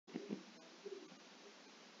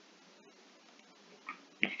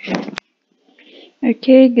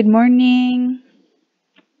Okay, good morning.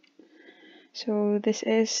 So this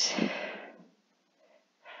is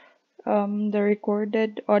the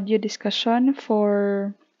recorded audio discussion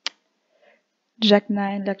for Jack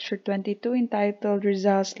 9 Lecture 22 entitled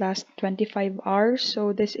Results Last 25 Hours.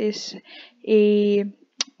 So this is a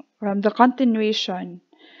the continuation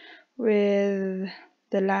with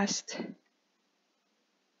the last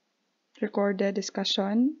recorded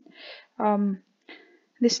discussion. Um,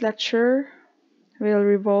 this lecture will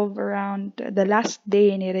revolve around the last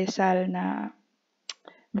day ni Rizal na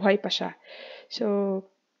buhay pa siya. So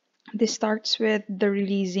this starts with the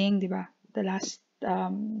releasing, di ba? The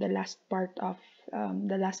last part of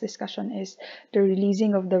the last discussion is the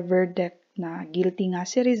releasing of the verdict na guilty nga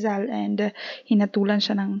si Rizal and hinatulan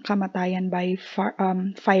siya ng kamatayan by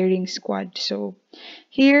firing squad. So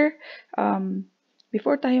here,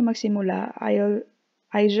 before tayo magsimula,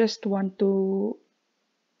 I just want to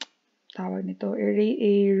tawag nito,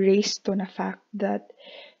 erase to na fact that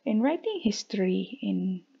in writing history,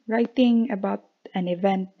 in writing about an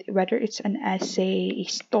event, whether it's an essay, a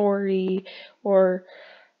story, or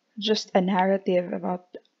just a narrative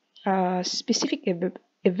about a specific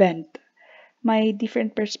event, may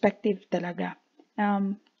different perspective talaga.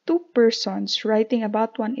 Two persons writing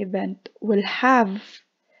about one event will have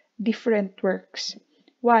different works.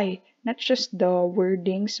 Why? Not just the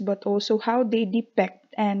wordings, but also how they depict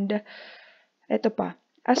and eto pa,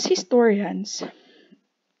 as historians,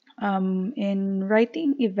 in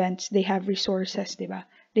writing events, they have resources, di ba?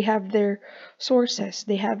 They have their sources.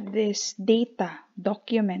 They have this data,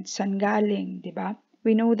 documents, saan galing, di ba?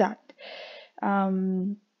 We know that.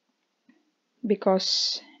 Um,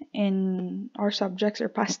 because in our subjects or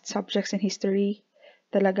past subjects in history,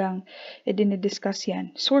 talagang dinidiscuss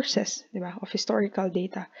yan. Sources, di ba, of historical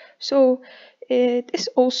data. So, it is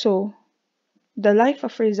also the life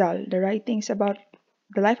of Rizal, the writings about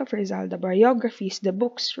the life of Rizal, the biographies, the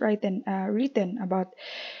books written about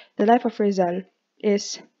the life of Rizal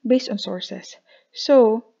is based on sources.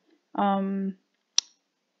 So, um,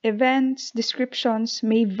 events, descriptions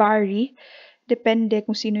may vary depende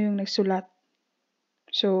kung sino yung nagsulat.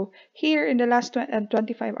 So, here in the last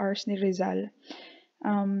 25 hours ni Rizal,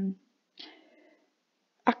 um,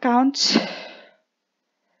 accounts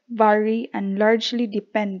vary and largely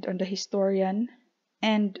depend on the historian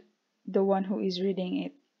and the one who is reading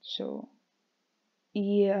it. So,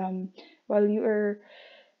 while you are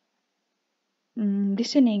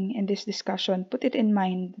listening in this discussion, put it in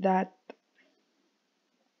mind that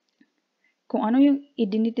kung ano yung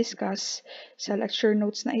i-discuss sa lecture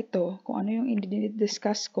notes na ito, kung ano yung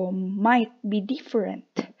i-discuss ko might be different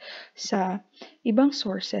sa ibang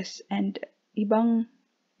sources and ibang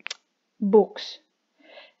books.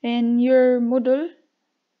 In your Moodle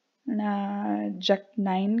na Jack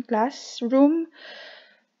 9 classroom,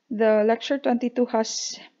 the lecture 22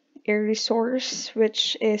 has a resource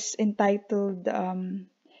which is entitled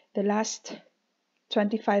The Last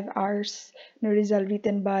 25 Hours na Rizal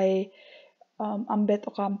written by Ambet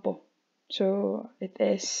Ocampo. So it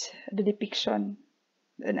is the depiction,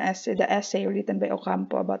 the essay written by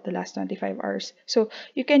Ocampo about the last 25 hours. So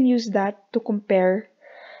you can use that to compare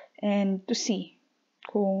and to see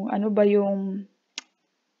kung ano ba yung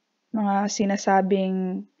mga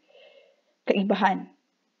sinasabing kaibahan.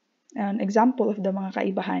 An example of the mga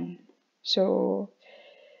kaibahan. So,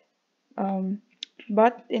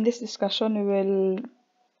 but in this discussion, we will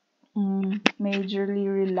majorly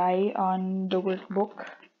rely on the workbook,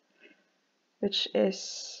 which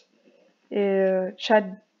is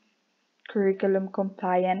CHED curriculum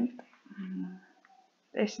compliant.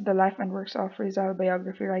 Is the life and works of Rizal,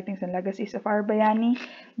 Biography, Writings, and Legacies of our Bayani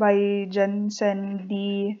by Jensen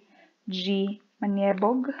D.G.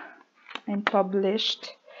 Mañebog and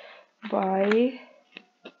published by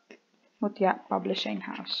Mutya Publishing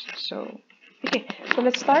House. So, okay, so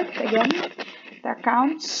let's start again. The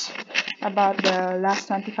accounts about the last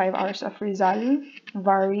 25 hours of Rizal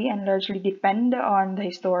vary and largely depend on the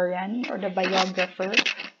historian or the biographer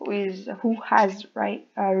who has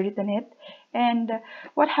written it, and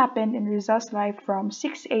what happened in Rizal's life from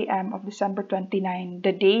 6 a.m. of December 29,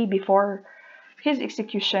 the day before his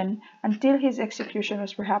execution, until his execution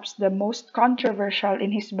was perhaps the most controversial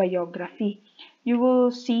in his biography. You will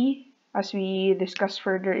see as we discuss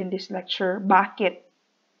further in this lecture bakit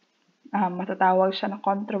matatawag siya na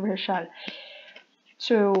controversial.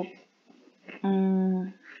 So,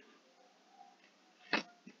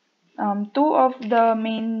 two of the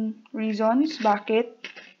main reasons bakit,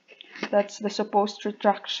 that's the supposed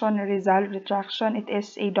retraction, Rizal retraction. It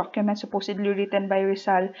is a document supposedly written by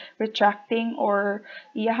Rizal retracting or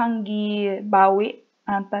iyahang gibawi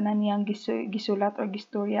ang tanan niyang gisulat or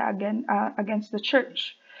gistorya against the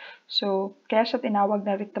church. So, kaya siya tinawag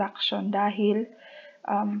na retraction dahil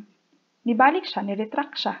nibalik siya,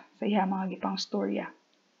 ni-retract siya sa iya mga gipang storya.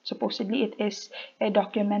 Supposedly, it is a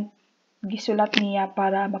document gisulat niya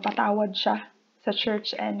para mapatawad siya sa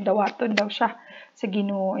church and dawaton daw siya sa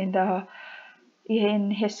Ginoo in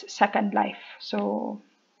his second life. So,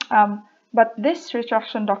 but this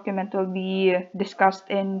retraction document will be discussed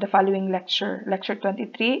in the following lecture. Lecture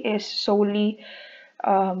 23 is solely,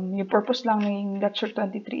 yung purpose lang ng lecture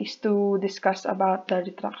 23 is to discuss about the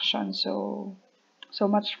retraction. So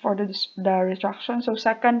much for the retraction. So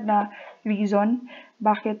second na reason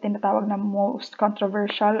bakit tinatawag na most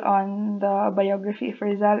controversial on the biography of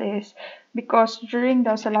Rizal is because during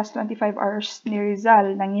daw sa last 25 hours ni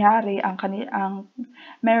Rizal nangyari ang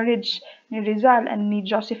marriage ni Rizal and ni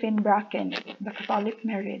Josephine Bracken, the Catholic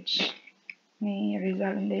marriage ni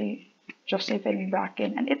Rizal and Josephine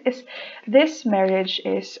Bracken, and this marriage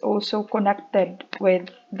is also connected with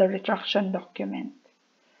the retraction document.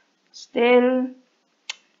 Still,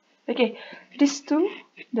 okay, these two,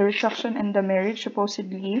 the retraction and the marriage,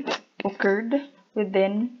 supposedly occurred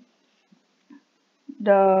within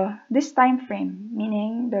this time frame,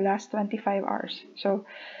 meaning the last 25 hours. So,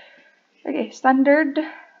 okay, standard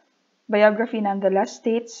biography nonetheless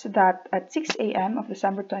states that at 6 a.m. of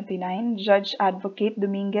December 29, Judge Advocate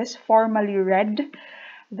Dominguez formally read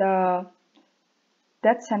the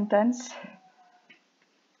death sentence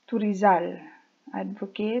to Rizal.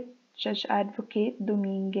 Judge Advocate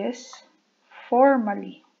Dominguez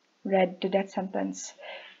formally read the death sentence.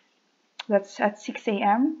 That's at 6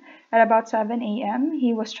 a.m. At about 7 a.m.,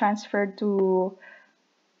 he was transferred to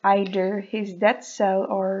either his death cell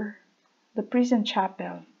or the prison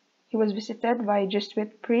chapel. He was visited by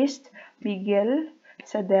Jesuit priest Miguel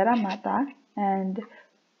Sadera Mata and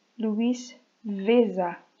Luis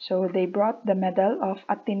Veza. So they brought the medal of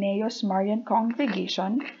Ateneo's Marian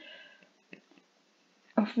Congregation,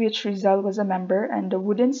 of which Rizal was a member, and the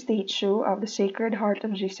wooden statue of the Sacred Heart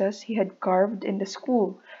of Jesus he had carved in the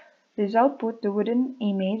school. Rizal put the wooden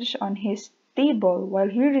image on his table while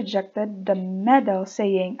he rejected the medal,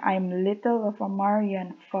 saying, "I'm little of a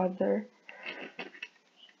Marian, Father."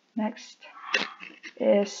 Next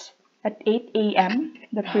is at 8 a.m.,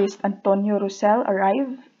 the priest Antonio Rosel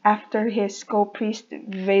arrived after his co-priest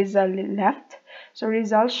Veza left. So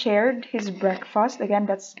Rizal shared his breakfast, again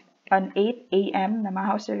that's on 8 a.m.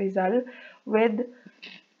 namahaw si Rizal with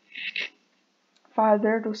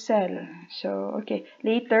Father Rosel. So, okay.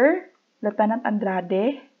 Later, Lieutenant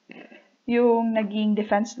Andrade, yung naging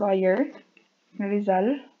defense lawyer ni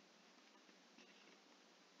Rizal.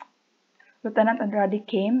 Lieutenant Andrade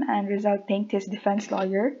came and Rizal thanked his defense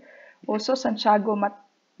lawyer. Also, Santiago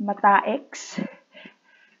Mataex,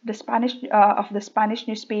 the Spanish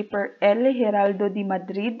newspaper El Heraldo de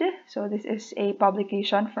Madrid. So this is a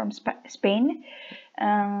publication from Spain.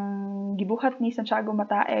 Gibuhat ni Santiago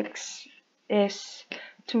Mataex is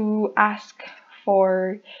to ask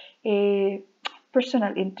for a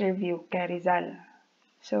personal interview kay Rizal.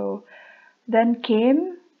 So then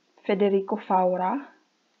came Federico Faura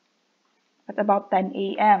at about 10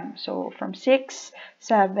 a.m. So from 6,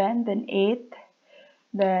 7, then 8,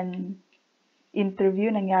 then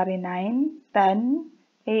interview nangyari 9, 10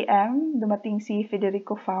 a.m. dumating si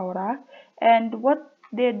Federico Faura. And what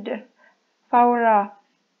did Faura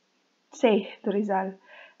say to Rizal?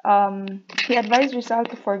 He advised Rizal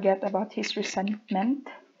to forget about his resentment.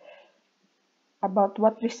 About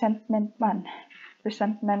what resentment man?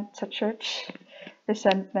 Resentment sa church,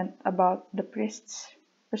 resentment about the priests,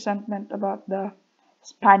 resentment about the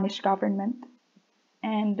Spanish government.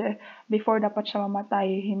 And before dapat siya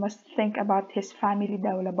mamatay, he must think about his family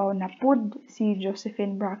daw. Labaw na pud si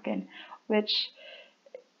Josephine Bracken, which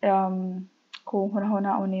kung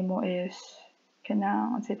hunahunahon mo is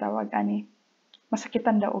kanang unsay tawag ani,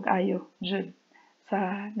 masakitan daw og ayo jud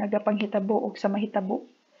sa nagapanghitabo og sa mahitabo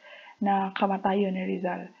na kamatayon ni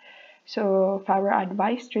Rizal. So Faura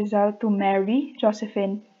advised Rizal to marry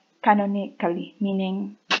Josephine canonically,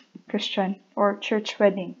 meaning Christian or church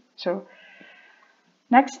wedding. So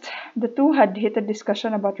next, the two had heated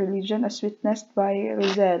discussion about religion as witnessed by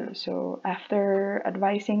Rizal. So after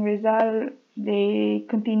advising Rizal, they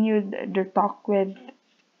continued their talk with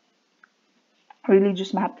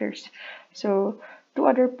religious matters. So two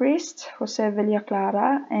other priests, Jose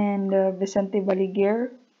Villaclara and Vicente Balaguer,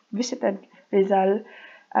 visited Rizal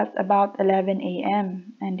at about 11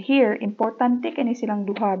 a.m. And here, importante kani silang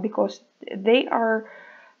duha because they are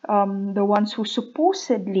the ones who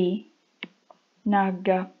supposedly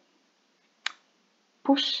nag-push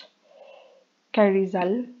kay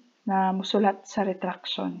Rizal na musulat sa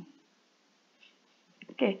retraction.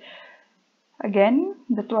 Okay. Again,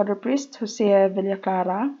 the two other priests, Jose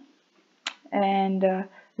Villaclara and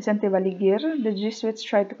Vicente Baligir, the Jesuits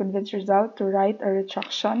tried to convince Rizal to write a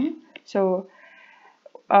retraction. So,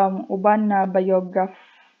 uban na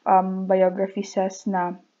biography says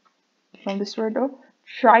na, from this word,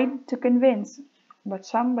 tried to convince. But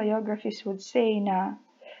some biographies would say na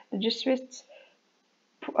the Jesuits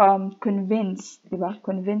convinced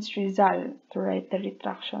Rizal to write the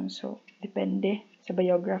retraction. So, depende sa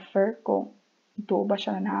biographer kung ito ba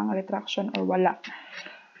siya na ang retraction or wala.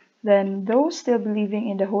 Then, those still believing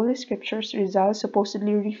in the Holy Scriptures, Rizal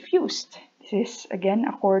supposedly refused. This is, again,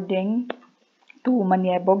 according to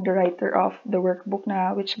Mañebog, the writer of the workbook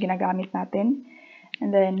na which ginagamit natin.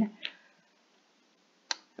 And then,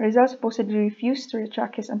 Rizal supposedly refused to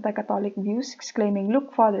retract his anti-Catholic views, exclaiming,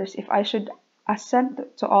 "Look, fathers, if I should assent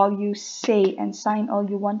to all you say and sign all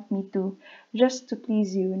you want me to, just to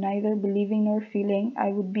please you, neither believing nor feeling,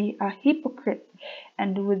 I would be a hypocrite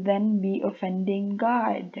and would then be offending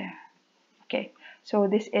God." Okay, so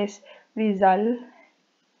this is Rizal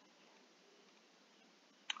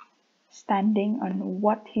standing on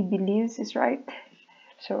what he believes is right.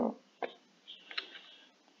 So,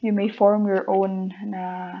 you may form your own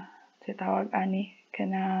na tawag ani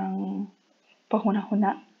kanang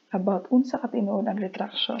pahuna-huna about unsa ka tinuod ang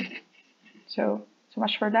retraction. So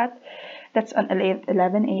much for that. That's on 11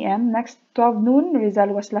 a.m. Next, 12 noon,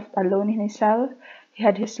 Rizal was left alone in his cell. He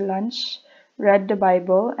had his lunch, read the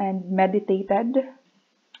Bible, and meditated.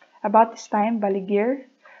 About this time, Baligir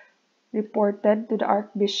reported to the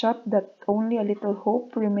Archbishop that only a little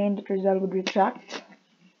hope remained that Rizal would retract.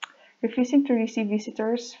 Refusing to receive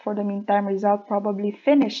visitors for the meantime, Rizal probably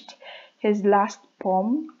finished his last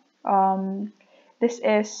poem. This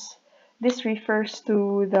refers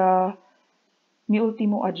to the Mi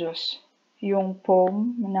Ultimo Adios, yung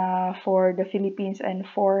poem na for the Philippines and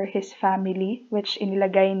for his family, which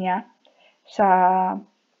inilagay niya sa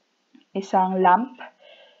isang lamp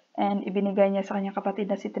and ibinigay niya sa kanyang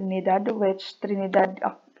kapatid na si Trinidad, which Trinidad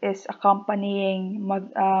is accompanying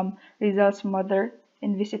Rizal's mother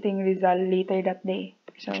in visiting Rizal later that day.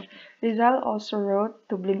 So Rizal also wrote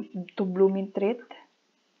to Blumentritt,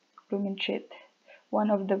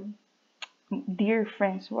 one of the dear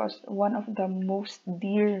friends, was one of the most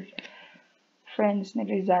dear friends ni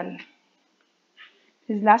Rizal.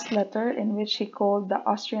 His last letter, in which he called the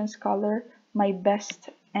Austrian scholar my best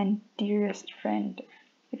and dearest friend.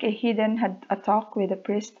 Okay, he then had a talk with the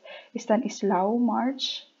priest Stanislao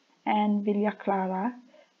March and Villa Clara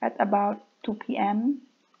at about 2 p.m.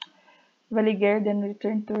 Baligir then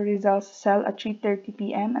returned to Rizal's cell at 3:30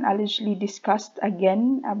 p.m. and allegedly discussed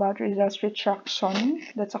again about Rizal's retraction.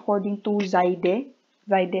 That's according to Zaide.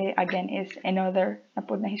 Zaide, again, is another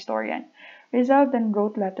napod na historian. Rizal then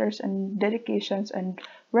wrote letters and dedications and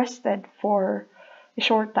rested for a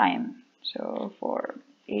short time. So, for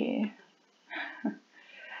a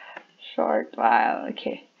short while.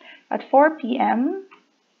 Okay. At 4 p.m.,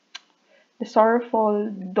 the sorrowful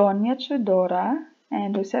Doña Chodora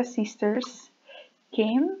and Jose's sisters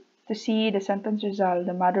came to see the sentenced Rizal.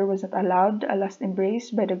 The mother was not allowed a last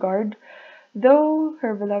embrace by the guard, though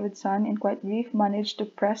her beloved son, in quiet grief, managed to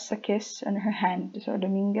press a kiss on her hand. So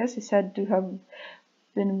Dominguez is said to have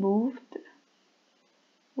been moved.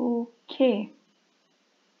 Okay.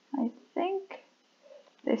 I think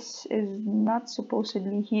this is not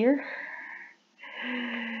supposedly here.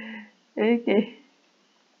 Okay.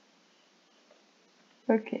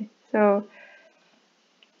 Okay. So,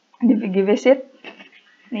 givisit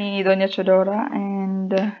ni Doña Chodora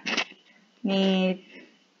and ni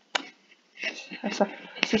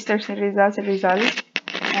sisters ni Rizal.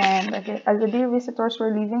 And okay, as the dear visitors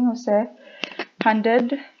were leaving, Jose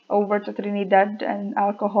handed over to Trinidad an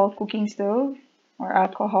alcohol cooking stove or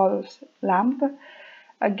alcohol lamp,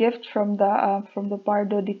 a gift from the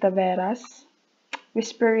Pardo de Taveras,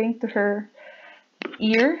 whispering to her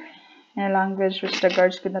ear in a language which the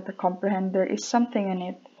guards could not comprehend, "There is something in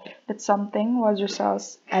it." That something was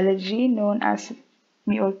Rizal's elegy known as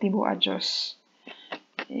Mi Ultimo Adios.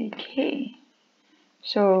 Okay.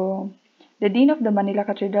 So, the Dean of the Manila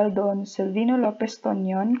Cathedral, Don Silvino Lopez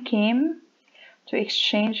Tonyon, came to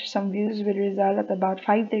exchange some views with Rizal at about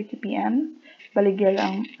 5:30 p.m.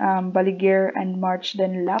 Baligir and March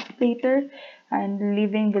then left later, and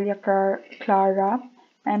leaving Villa Clara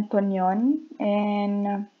and Tonyon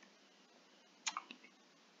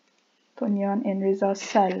in Rizal's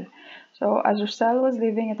cell. So as Rizal was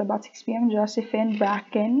leaving at about 6 p.m., Josephine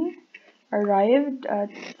Bracken arrived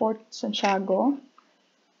at Fort Santiago,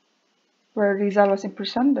 where Rizal was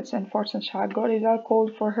imprisoned. That's in Fort Santiago. Rizal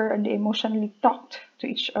called for her and they emotionally talked to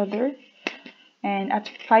each other. And at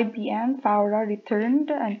 5 p.m., Faura returned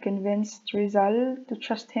and convinced Rizal to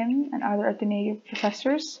trust him and other Ateneo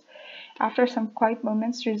professors. After some quiet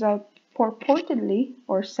moments, Rizal purportedly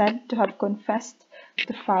or said to have confessed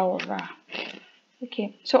to Faura.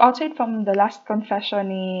 Okay, so outside from the last confession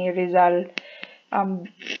ni Rizal,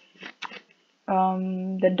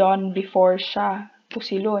 the dawn before siya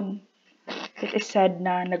pusilon, it is said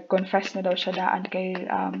na nag-confess na daw siya daan kay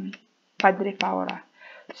Padre Faura.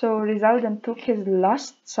 So Rizal then took his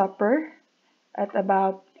last supper at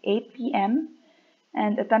about 8 p.m.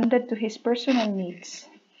 and attended to his personal needs.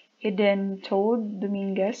 He then told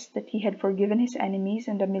Dominguez that he had forgiven his enemies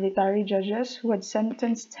and the military judges who had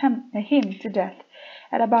sentenced him to death.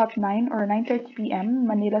 At about 9 or 9:30 p.m.,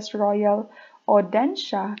 Manila's Royal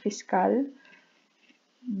Audiencia Fiscal,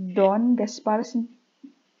 Don Gaspar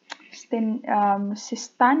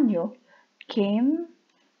Sistanio, came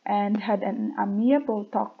and had an amiable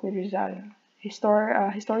talk with Rizal.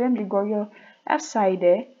 Historian Gregorio F.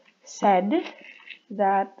 Saide said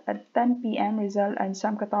that at 10 p.m. Rizal and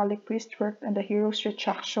some Catholic priests worked on the hero's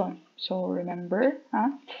retraction. So remember,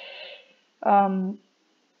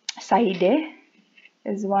 Saide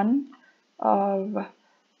is one of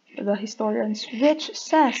the historians which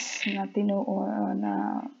says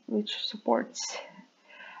which supports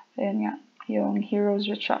yung hero's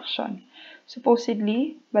retraction.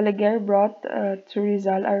 Supposedly, Balaguer brought to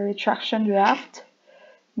Rizal a retraction draft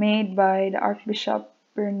made by the Archbishop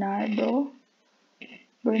Bernardino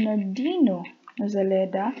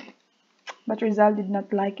Nozaleda, but Rizal did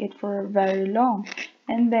not like it for very long.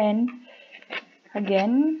 And then,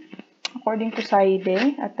 again, according to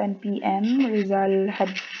Saide, at 10 p.m., Rizal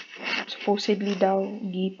had supposedly daw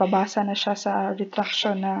gipabasa na siya sa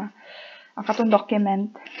retraction na ang katong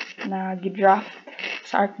document na gidraft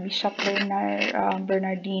sa Archbishop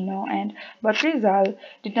Bernardino, but Rizal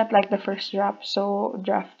did not like the first draft, so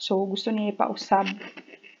gusto niya ipausab.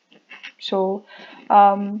 So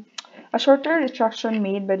a shorter retraction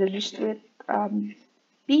made by the district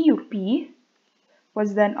PUP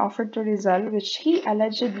was then offered to Rizal, which he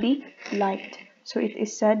allegedly liked. So it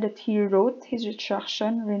is said that he wrote his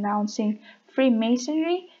retraction renouncing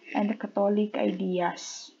Freemasonry and the Catholic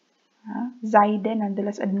ideas. Zaide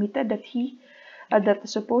nonetheless admitted that that the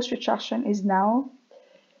supposed retraction is now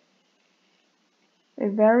a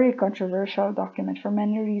very controversial document. For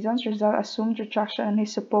many reasons, Rizal assumed retraction and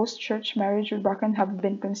his supposed church marriage with Bracken have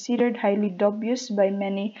been considered highly dubious by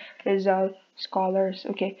many Rizal scholars.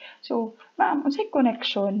 Okay, so ma'am, unsay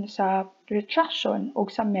connection sa retraction o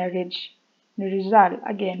sa marriage ni Rizal?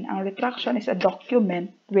 Again, ang retraction is a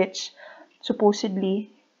document which supposedly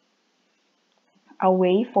a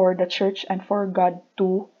way for the church and for God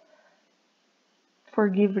to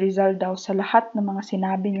forgive Rizal daw sa lahat ng mga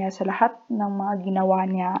sinabi niya, sa lahat ng mga ginawa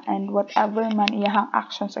niya, and whatever man iyahang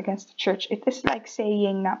actions against the church. It is like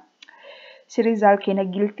saying na si Rizal kay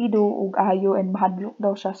nag-guilty do og ayo and mahadlok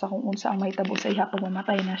daw siya sa kung unsa ang mahitabo sa iya pag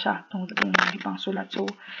mamatay na siya tungod sa gipang sulat. So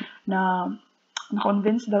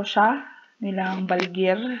na-convince daw siya nilang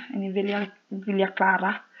Balgir ni Villa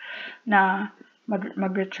Clara na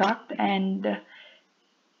mag-retract, and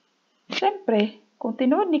siyempre, kung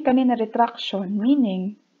tinuod ni kanina retraction,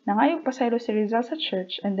 meaning, nangayog pasaylo si Rizal sa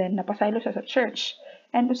church and then napasaylo siya sa church.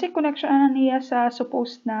 And usay connection ana niya sa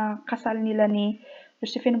supposed na kasal nila ni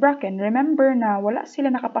Josephine Bracken. Remember na wala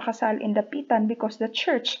sila nakapakasal in dapitan because the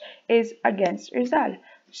church is against Rizal.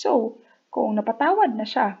 So, kung napatawad na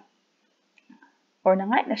siya or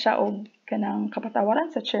nangay na siya og kanang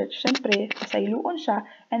kapatawaran sa church, siyempre, pasayloon siya,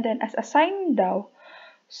 and then as a sign daw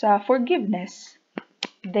sa forgiveness,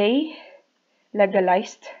 they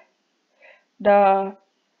legalized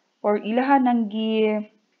ilahan nang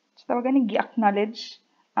gi-acknowledge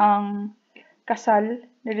ang kasal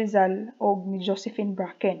ni Rizal o ni Josephine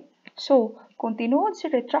Bracken. So, kung tinuod si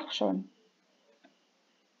retraction,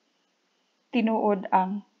 tinuod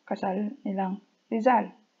ang kasal nilang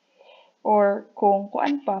Rizal. Or kung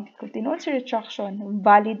tinuod si retraction,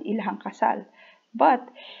 valid ilahang kasal. But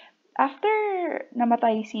after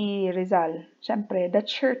namatay si Rizal, syempre, the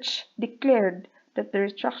church declared that the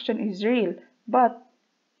retraction is real. But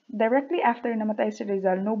directly after namatay si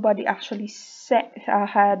Rizal, nobody actually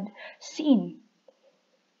had seen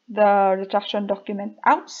the retraction document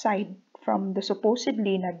outside from the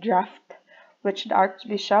supposedly na draft, which the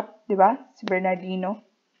Archbishop, di ba, si Bernardino,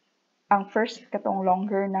 ang first katong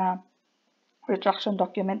longer na retraction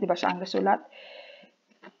document, di ba siya ang nasulat?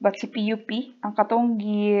 But si PUP, ang katong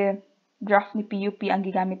draft ni PUP ang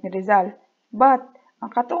gigamit ni Rizal. But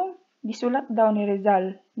ang katong Gisulat daw ni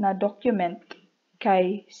Rizal na document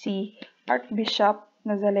kay si Archbishop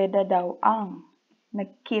Nazaleda daw ang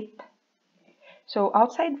nag-keep. So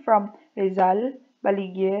outside from Rizal,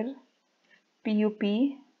 Baligir, PUP,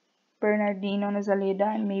 Bernardino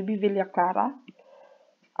Nazaleda, and maybe Villa Clara,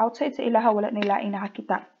 outside sa ilaha wala nila ay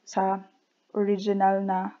nakakita sa original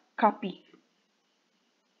na copy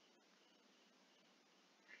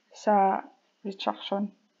sa retraction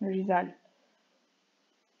ni Rizal.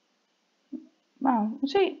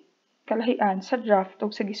 Unsay kalahian sa draft ug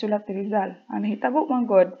sa gisulat ni Rizal? Ang nahitabo man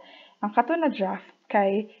god, ang kato na draft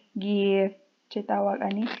kay tawag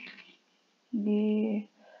ani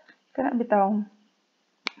kana bitaw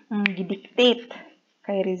gidictate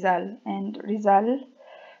kay Rizal, and Rizal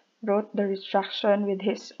wrote the retraction with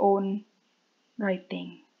his own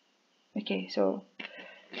writing. Okay, so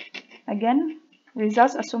again,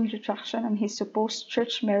 Rizal's assumed retraction and his supposed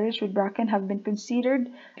church marriage with Bracken have been considered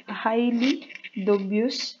highly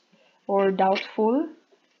dubious or doubtful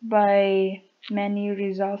by many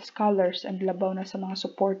Rizal scholars, and labaw na sa mga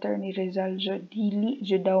supporter ni Rizal dili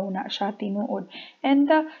jud daw na siya tinuod. And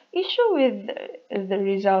the issue with the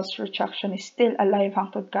Rizal's retraction is still alive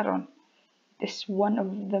hangtod karon. Is one of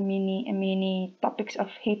the many topics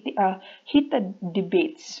of heated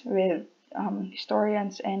debates with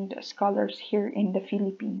historians and scholars here in the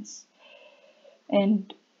Philippines.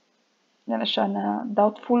 And na siya na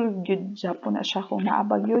doubtful gyud Japon na siya kung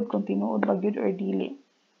naabag yun, kung tinuod bag yun or dili.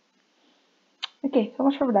 Okay, so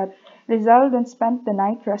much for that. Rizal then spent the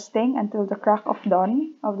night resting until the crack of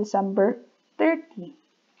dawn of December 30.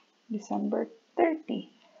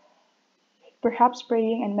 Perhaps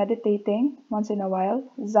praying and meditating once in a while.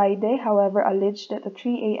 Zaide, however, alleged that at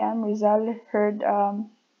 3 a.m. Rizal heard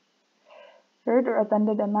or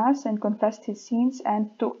attended a mass and confessed his sins and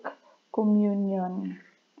took communion.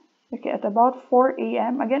 Okay, at about 4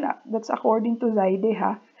 a.m., again, that's according to Zaide,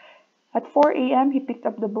 ha? At 4 a.m., he picked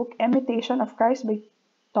up the book Imitation of Christ by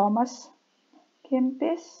Thomas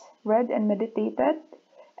Kempis, read and meditated.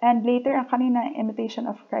 And later, ang kanina Imitation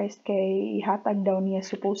of Christ kay hatag daw niya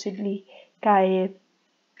supposedly kay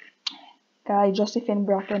Josephine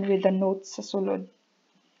Bracken with the notes sa sulod.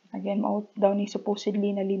 Again, mao daw ni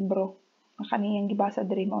supposedly na libro. Ang kaniyang gibasa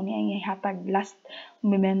diri mao niya ang hatag last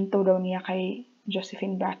memento daw niya kay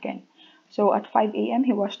Josephine Bracken. So at 5 a.m.,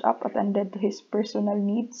 he washed up, attended to his personal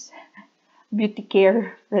needs, beauty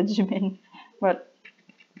care regimen. But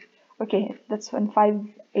okay, that's when 5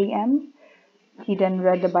 a.m. He then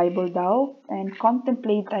read the Bible daw and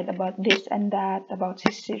contemplated about this and that, about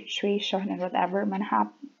his situation and whatever man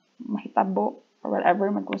mahitabo or whatever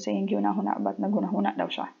man kung sa yung ginahuna, but nagunahuna daw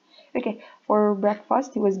siya. Okay, for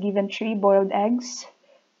breakfast, he was given 3 boiled eggs.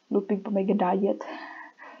 Lupig pa may diet.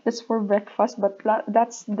 That's for breakfast, but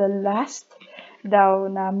that's the last daw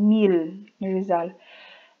na meal ni Rizal.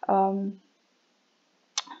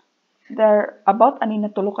 There about ani na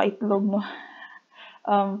tulo ka itlog, no.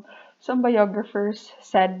 Some biographers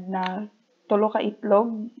said na tulo ka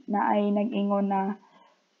itlog na ay nag-ingon na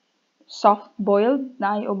soft-boiled,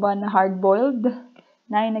 na ay uban na hard-boiled,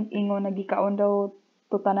 na ay nag-ingon na gikaon daw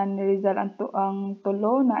tutanan ni Rizal ang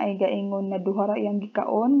tulo, na ay gaingon na duha ra iyang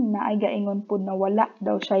gikaon, na ay gaingon pud na wala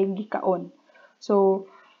daw siya yung gikaon. So,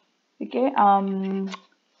 okay,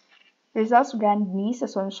 Rizal's grandniece,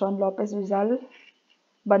 Asuncion Lopez Rizal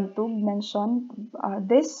Bantug, mentioned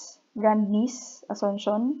this grandniece,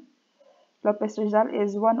 Asuncion Lopez Rizal,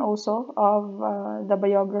 is one also of the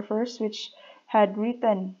biographers which had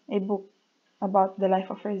written a book about the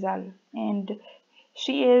life of Rizal. And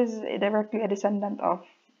she is directly a descendant of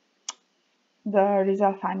the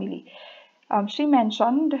Rizal family. She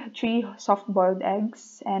mentioned 3 soft-boiled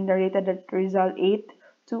eggs and narrated that Rizal ate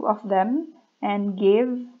 2 of them and gave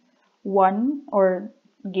one, or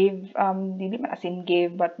gave, dili man as in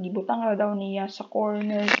gave, but gibutang ra daw niya sa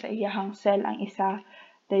corner sa iyahang cell ang isa.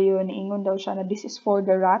 Dayon, niingon daw siya na this is for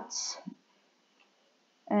the rats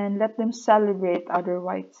and let them celebrate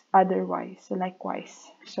otherwise, likewise.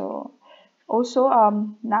 So, also,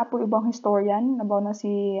 napo ibang historian, nabaw na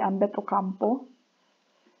si Ambet Ocampo,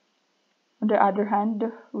 on the other hand,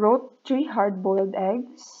 wrote 3 hard-boiled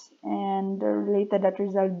eggs and related that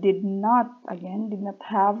Rizal did not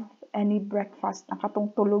have any breakfast. Ang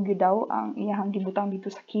katong tulog yun daw ang iyahang gibutang dito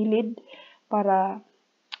sa kilid para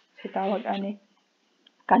sitawag ani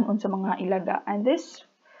kanon sa mga ilaga. And this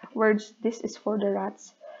words, this is for the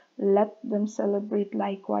rats, let them celebrate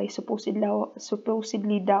likewise,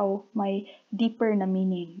 supposedly daw may deeper na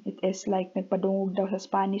meaning. It is like nagpadungog daw sa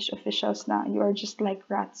Spanish officials na you are just like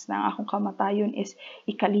rats, na ang akong kamatayon is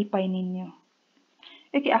ikalipay ninyo.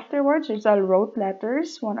 Okay, afterwards, Rizal wrote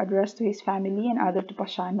letters, one addressed to his family and other to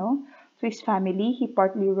Pasiano. To his family, he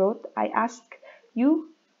partly wrote, I ask you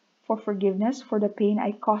for forgiveness for the pain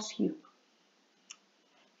I caused you.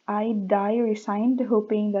 I die resigned,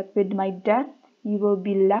 hoping that with my death you will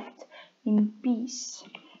be left in peace.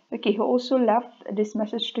 Okay, he also left this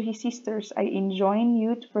message to his sisters. I enjoin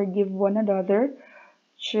you to forgive one another.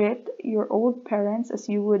 Treat your old parents as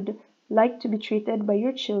you would like to be treated by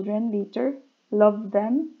your children later. Love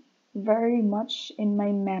them very much in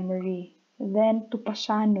my memory. Then to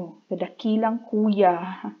Pasano, the dakilang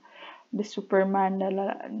kuya, the Superman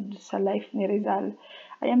sa life ni Rizal.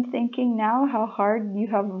 I am thinking now how hard you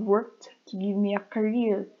have worked to give me a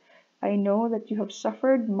career. I know that you have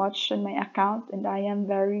suffered much on my account and I am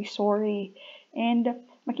very sorry. And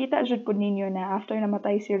makita jud po ninyo na after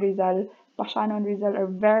namatay si Rizal, Pasiano and Rizal are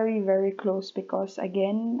very, very close because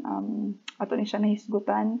again, ato ni siya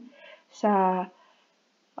nahisgutan sa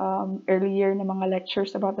earlier na mga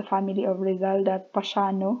lectures about the family of Rizal that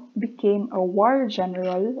Pasiano became a war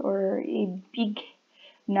general or a big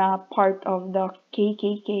na part of the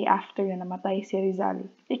KKK after na namatay si Rizal.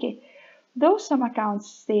 Okay. Though some accounts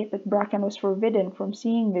state that Bracken was forbidden from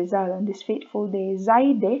seeing Rizal on this fateful day,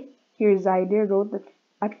 Zaide wrote that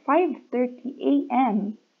at 5:30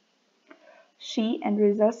 a.m. she and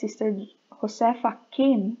Rizal's sister Josefa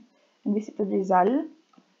came and visited Rizal.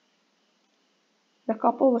 The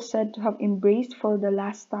couple was said to have embraced for the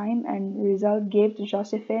last time, and Rizal gave to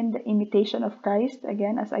Josephine the imitation of Christ,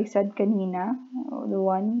 again, as I said kanina, the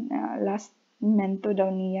one last mento daw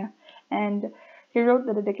niya. And he wrote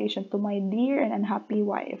the dedication to my dear and unhappy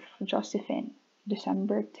wife, Josephine,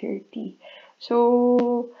 December 30.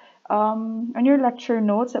 So, on your lecture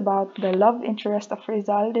notes about the love interest of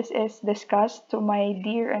Rizal, this is discussed to my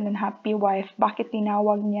dear and unhappy wife. Bakit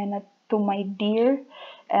tinawag niya na to my dear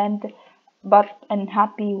and but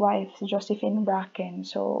unhappy wife, Josephine Bracken.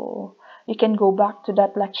 So you can go back to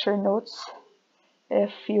that lecture notes if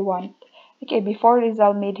you want. Okay, before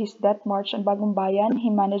Rizal made his death march on Bagong Bayan, he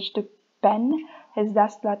managed to pen his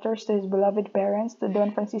last letters to his beloved parents. To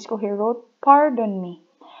Don Francisco he wrote, Pardon me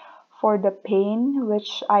for the pain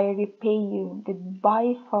which I repay you.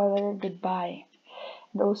 Goodbye, father, goodbye.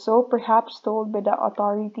 And also, perhaps told by the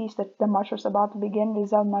authorities that the march was about to begin,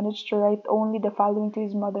 Rizal managed to write only the following to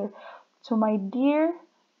his mother. To my dear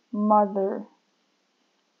mother,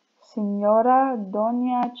 Señora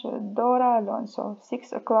Doña Chodora Alonso,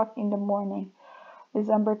 6 o'clock in the morning,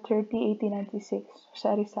 December 30, 1896,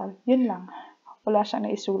 sa Rizal. Yun lang. Wala siyang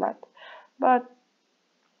naisulat. But,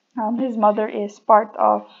 his mother is part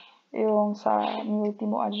of yung sa Ni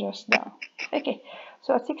Ultimo Adios daw. Okay,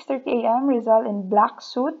 so at 6:30 a.m., Rizal in black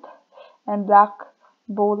suit and black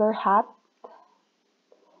bowler hat.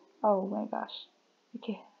 Oh my gosh.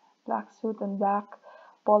 Okay, black suit and black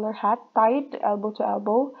bowler hat tied elbow to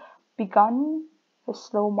elbow, begun his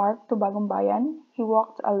slow march to Bagong Bayan. He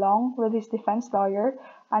walked along with his defense lawyer,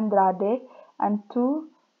 Andrade, and two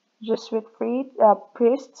Jesuit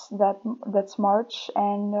priests, that's March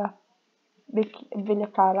and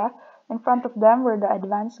Villacara. In front of them were the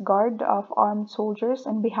advance guard of armed soldiers,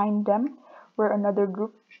 and behind them were another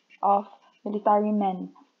group of military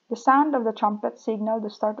men. The sound of the trumpet signaled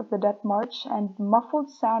the start of the death march, and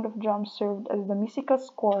muffled sound of drums served as the musical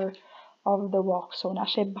score of the walk. So,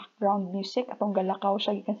 nasa background music, atong galakaw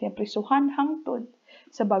siya, gikan siyempre suhan hangtod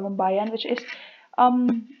sa Bagong Bayan, which is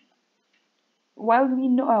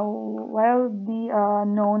widely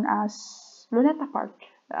known as Luneta Park.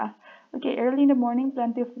 Okay, early in the morning,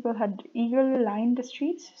 plenty of people had eagerly lined the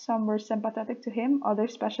streets. Some were sympathetic to him,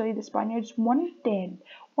 others, especially the Spaniards,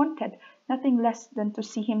 wanted nothing less than to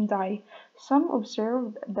see him die. Some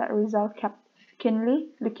observed that Rizal kept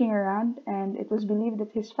keenly looking around, and it was believed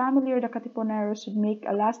that his family or the Katipuneros would make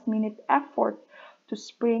a last-minute effort to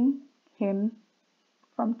spring him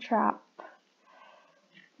from the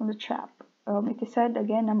trap. It is said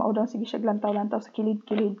again na maudang sige siya lantaw-lantaw sa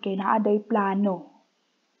kilid-kilid kay naaday plano.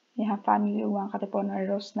 Yung family yung mga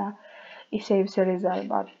Katipuneros na i-save si Rizal,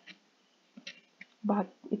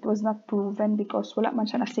 but it was not proven because wala man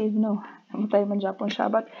siya na-save, no. Namatay man Japon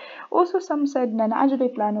siya. But also some said na naadyo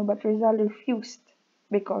day plano but Rizal refused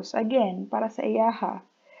because again, para sa iyaha,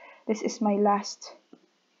 this is my last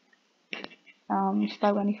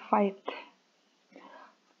fight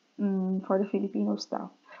for the Filipinos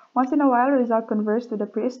daw. Once in a while, Rizal conversed with the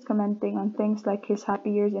priest, commenting on things like his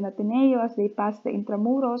happy years in Ateneo as they passed the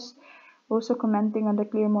Intramuros, also commenting on the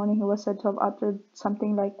clear morning. He was said to have uttered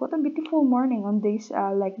something like, "What a beautiful morning on days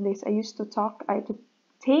like this. I used to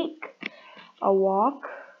take a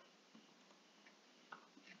walk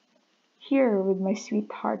here with my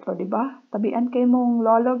sweetheart. O, diba? Tabian kay mong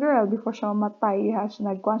lolo girl before siya mamatay.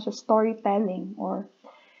 Nagkuhan siya storytelling. Or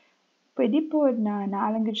pwede po na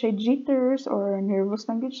naalang gud siya jitters or nervous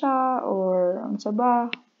lang gud siya or unsa ba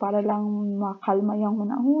para lang makalma yung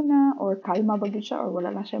hunahuna or kalma ba gud siya or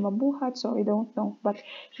wala lang siya mabuhat, so I don't know, but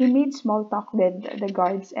he made small talk with the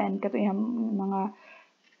guards and katuyang mga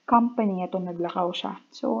company atong naglakaw siya.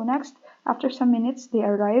 So next, after some minutes, they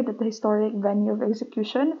arrived at the historic venue of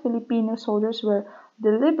execution. Filipino soldiers were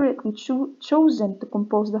deliberately chosen to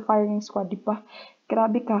compose the firing squad. Di ba?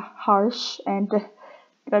 Grabe ka harsh and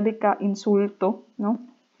grabe ka insulto, no?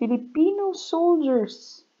 Filipino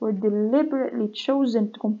soldiers were deliberately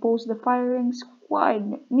chosen to compose the firing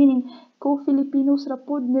squad, meaning co-Filipinos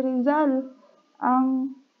rapod ni Rizal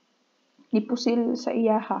ang nipusil sa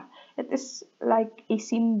iyaha. It is like a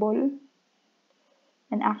symbol,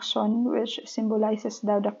 an action which symbolizes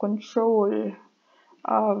daw the control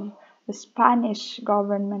of the Spanish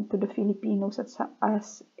government to the Filipinos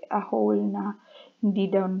as a whole, na hindi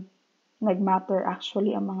daw nagmatter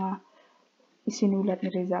actually ang mga isinulat ni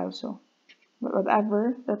Rizal. So, but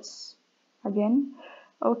whatever, that's again,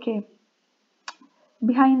 okay.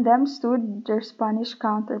 Behind them stood their Spanish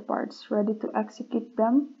counterparts, ready to execute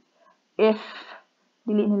them if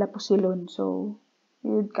dili nila pusilon. So,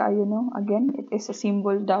 weird kayo, no? Again, it is a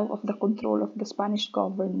symbol daw of the control of the Spanish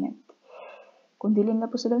government. Kung dili nila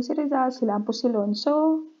pusilon si Rizal, sila ang pusilon.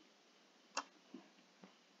 So,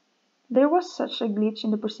 there was such a glitch in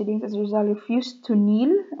the proceedings as Rizal refused to kneel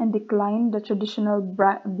and declined the traditional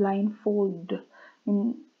blindfold.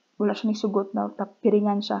 Wala siya nisugot na,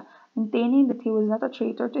 tapiringan siya. Maintaining that he was not a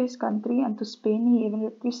traitor to his country and to Spain, he even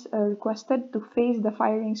requested to face the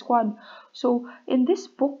firing squad. So, in this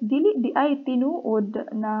book, dili di ay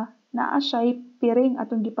tinuod na naa siya'y piring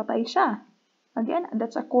atong gipatay siya. Again,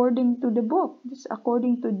 that's according to the book. This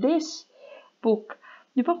according to this book.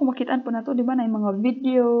 Di ba, kung makitaan po na to, di ba, na yung mga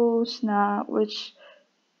videos na which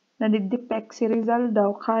na-depict si Rizal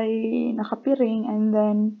daw kay nakapiring, and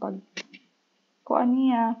then pag kuan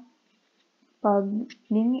niya, pag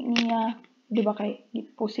lingi niya, di ba, kay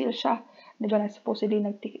pusil siya, di ba, supposedly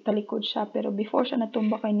nagtalikod siya, pero before siya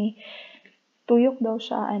natumba kay ni tuyok daw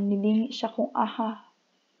siya and nilingi siya kung aha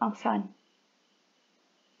ang sun.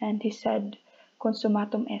 And he said,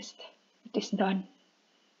 "Consumatum est." It is done.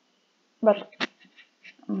 But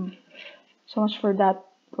so much for that,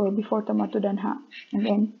 or before tamatudan ha. And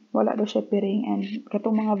then, wala daw siya piring. And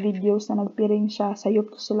katong mga videos na nagpiring siya,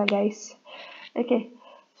 sayop to sila, guys. Okay,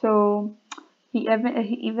 so he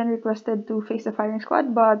even requested to face the firing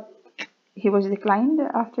squad, but he was declined.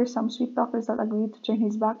 After some sweet talk, Rizal agreed to turn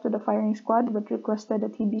his back to the firing squad, but requested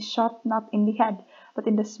that he be shot not in the head, but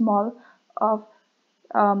in the small of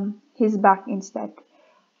his back instead.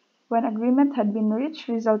 When agreement had been reached,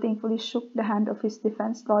 Rizal thankfully shook the hand of his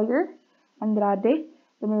defense lawyer, Andrade,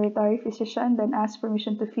 the military physician, then asked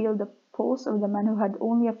permission to feel the pulse of the man who had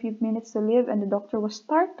only a few minutes to live, and the doctor was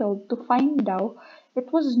startled to find daw it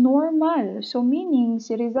was normal. So meaning,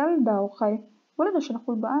 si Rizal daw kay, wala daw siya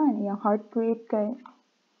nakulbaan. Iyang heart rate kay,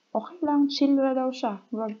 okay lang, chill ra daw siya.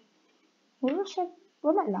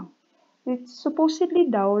 Wala lang. It's supposedly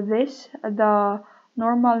daw this, the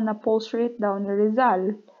normal na pulse rate daw ni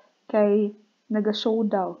Rizal, kay naga-show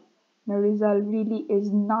daw na Rizal really is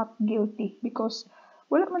not guilty because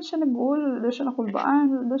wala man siya nag-goal, wala siya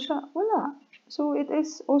nakulbaan, wala. So it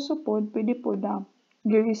is also pwede po na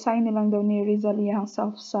gi-resign na lang daw ni Rizal iyang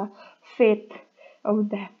self sa fate of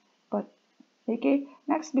death. But, okay,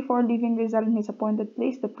 next, before leaving Rizal in his appointed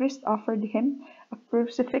place, the priest offered him a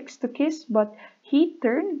crucifix to kiss, but he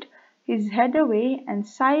turned his head away and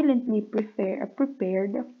silently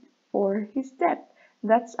prepared for his death.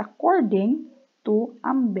 That's according to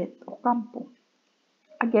Ambit Ocampo.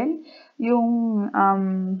 Again, yung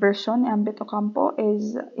version ni Ambit Ocampo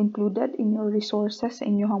is included in your resources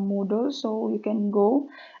in your Moodle, so you can go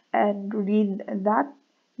and read that.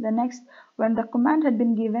 The next, when the command had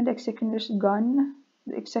been given, the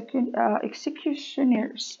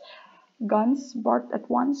executioner's guns barked at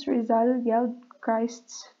once. Rizal yelled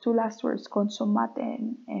Christ's two last words,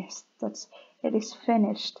 "Consumatem est." That's, it is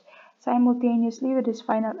finished. Simultaneously with his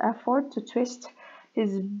final effort to twist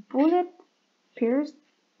his bullet-pierced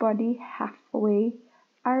body halfway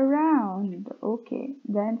around. Okay,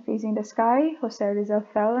 then facing the sky, Jose Rizal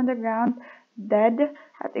fell on the ground, dead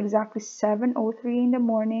at exactly 7:03 in the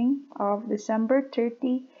morning of December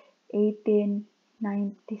 30,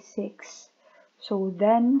 1896. So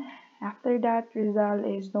then, after that, Rizal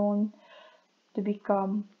is known to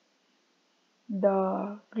become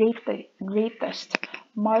the greatest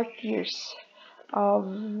martyrs of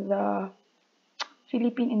the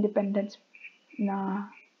Philippine independence na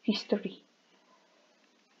history.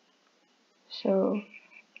 So,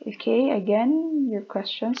 okay, again, your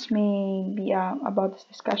questions may be about this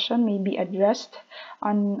discussion may be addressed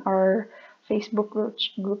on our Facebook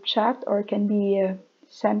group chat, or can be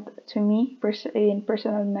sent to me in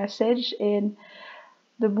personal message in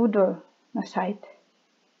the Boodle na site.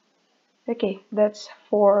 Okay, that's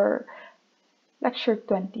for lecture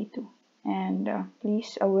 22. And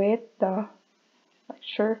please await the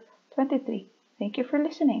lecture 23. Thank you for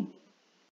listening.